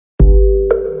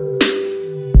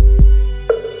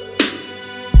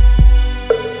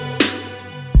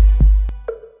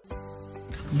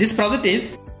This project is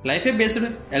LiFi based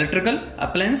electrical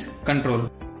appliance control.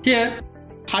 Here,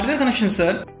 hardware connections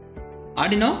are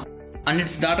Arduino and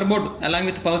its daughter board along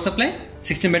with power supply,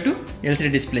 16:2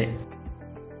 LCD display.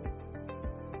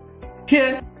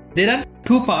 Here, there are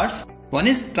two parts. One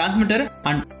is transmitter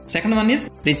and second one is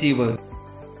receiver.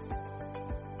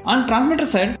 On transmitter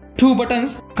side, two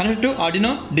buttons connected to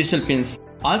Arduino digital pins.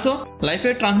 Also,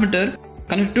 LiFi transmitter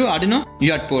connected to Arduino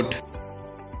UART port.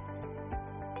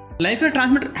 LiFi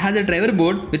transmitter has a driver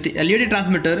board with the LED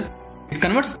transmitter. It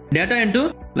converts data into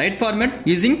light format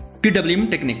using PWM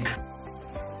technique.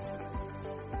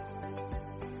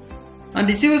 On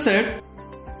receiver side,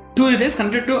 two relays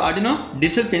connected to Arduino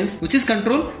digital pins, which is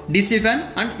control DC fan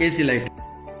and AC light.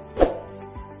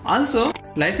 Also,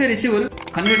 LiFi receiver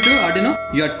connected to Arduino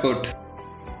UART port.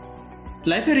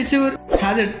 LiFi receiver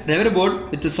has a driver board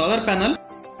with a solar panel,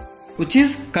 which is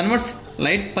converts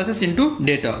light pulses into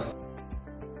data.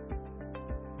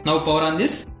 Now power on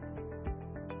this.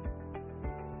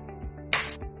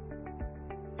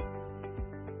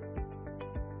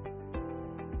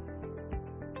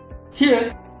 Here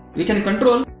we can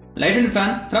control light and fan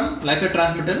from LiFi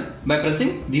transmitter by pressing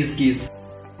these keys.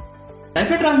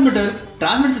 LiFi transmitter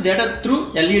transmits data through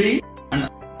LED, and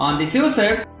on the receiver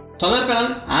side, solar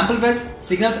panel amplifies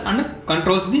signals and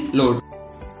controls the load.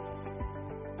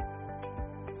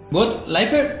 Both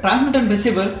LiFi transmitter and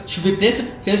receiver should be placed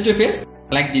face to face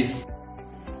like this.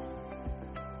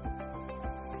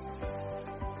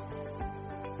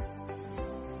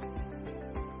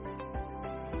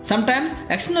 Sometimes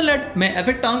external light may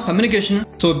affect on communication,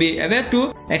 so be aware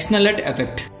to external light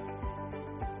effect.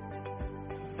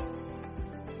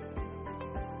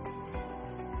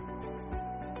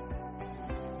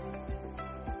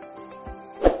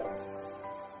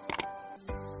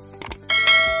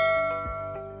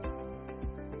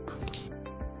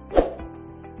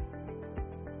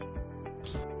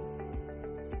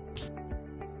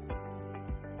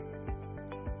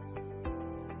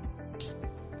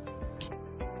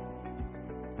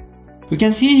 We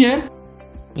can see here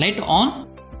light on,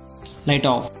 light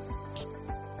off,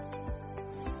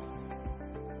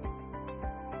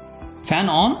 fan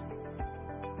on,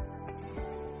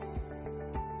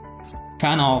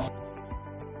 fan off,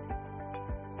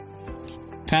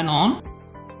 fan on,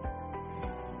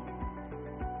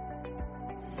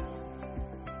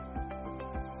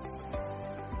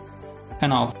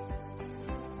 fan off.